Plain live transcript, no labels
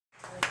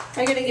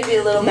I'm going to give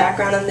you a little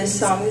background on this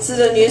song. This is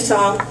a new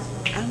song.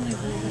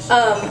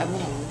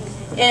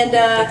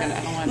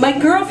 My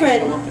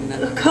girlfriend,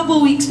 a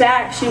couple weeks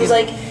back, she was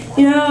like,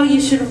 you know, you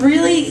should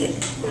really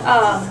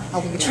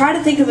try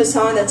to think of a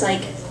song that's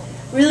like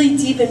really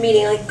deep in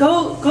meaning. Like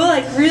go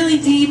like really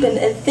deep and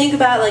think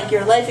about like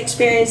your life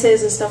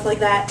experiences and stuff like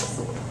that.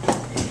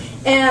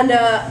 And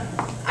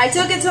I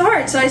took it to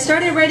heart, so I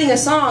started writing a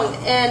song,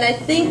 and I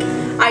think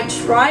I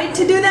tried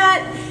to do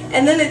that,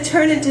 and then it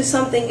turned into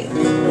something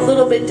a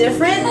little bit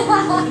different.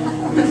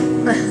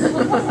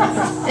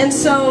 And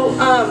so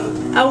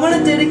I want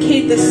to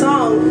dedicate this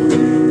song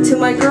to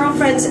my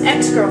girlfriend's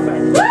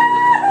ex-girlfriend.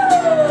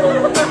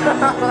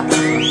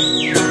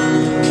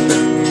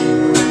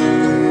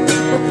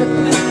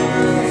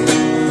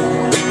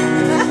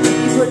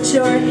 You put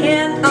your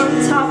hand on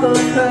top of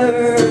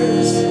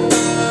hers.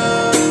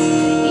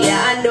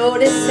 Yeah, I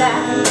noticed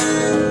that.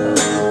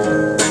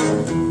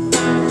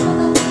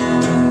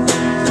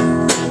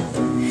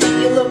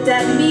 You looked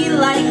at me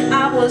like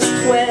I was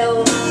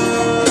 12.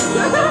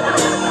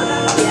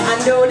 Yeah, I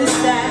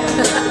noticed that.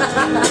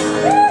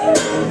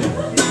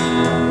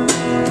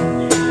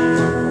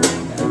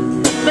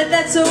 But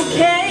that's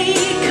okay,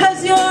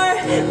 'cause you're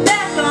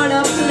back on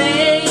a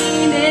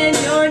plane and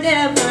you're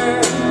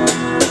never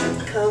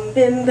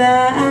coming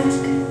back.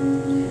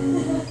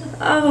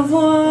 Au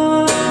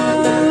revoir,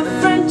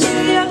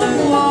 Frenchy, au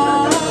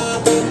revoir.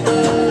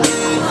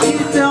 You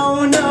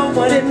don't know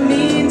what it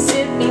means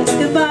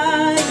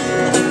goodbye.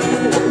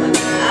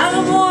 Au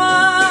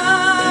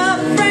revoir,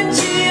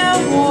 Frenchy, au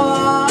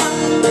revoir.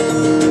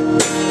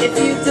 If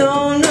you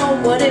don't know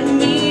what it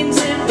means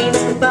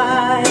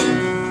goodbye.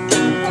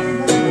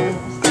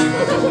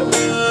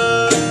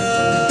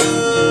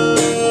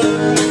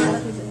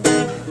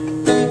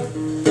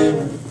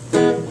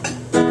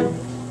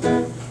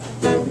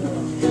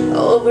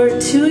 Over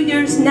 2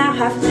 years now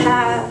have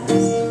passed.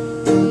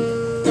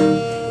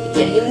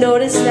 Yeah, you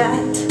notice that.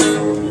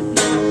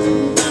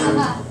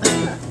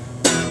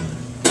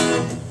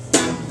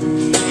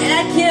 And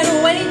I can't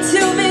wait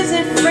to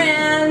visit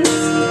friends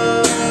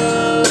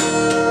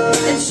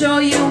and show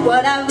you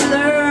what I've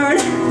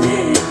learned,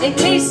 in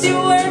case you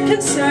were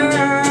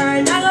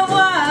concerned. Au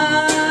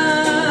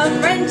revoir,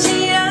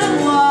 Frenchy, au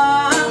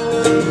revoir.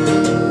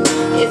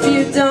 If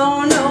you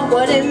don't know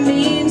what it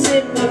means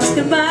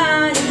goodbye.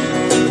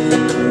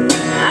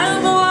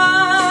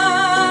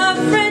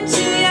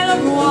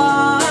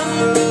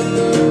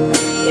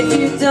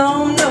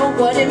 Don't know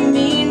what it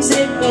means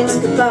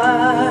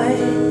goodbye.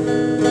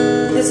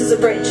 This is a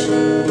bridge.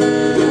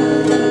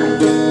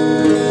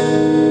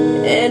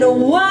 And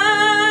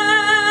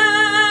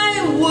why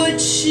would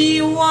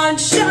she want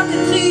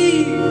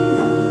chocolate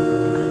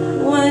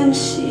when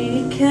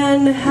she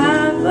can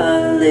have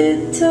a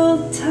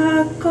little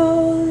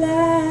taco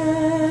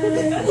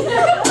light?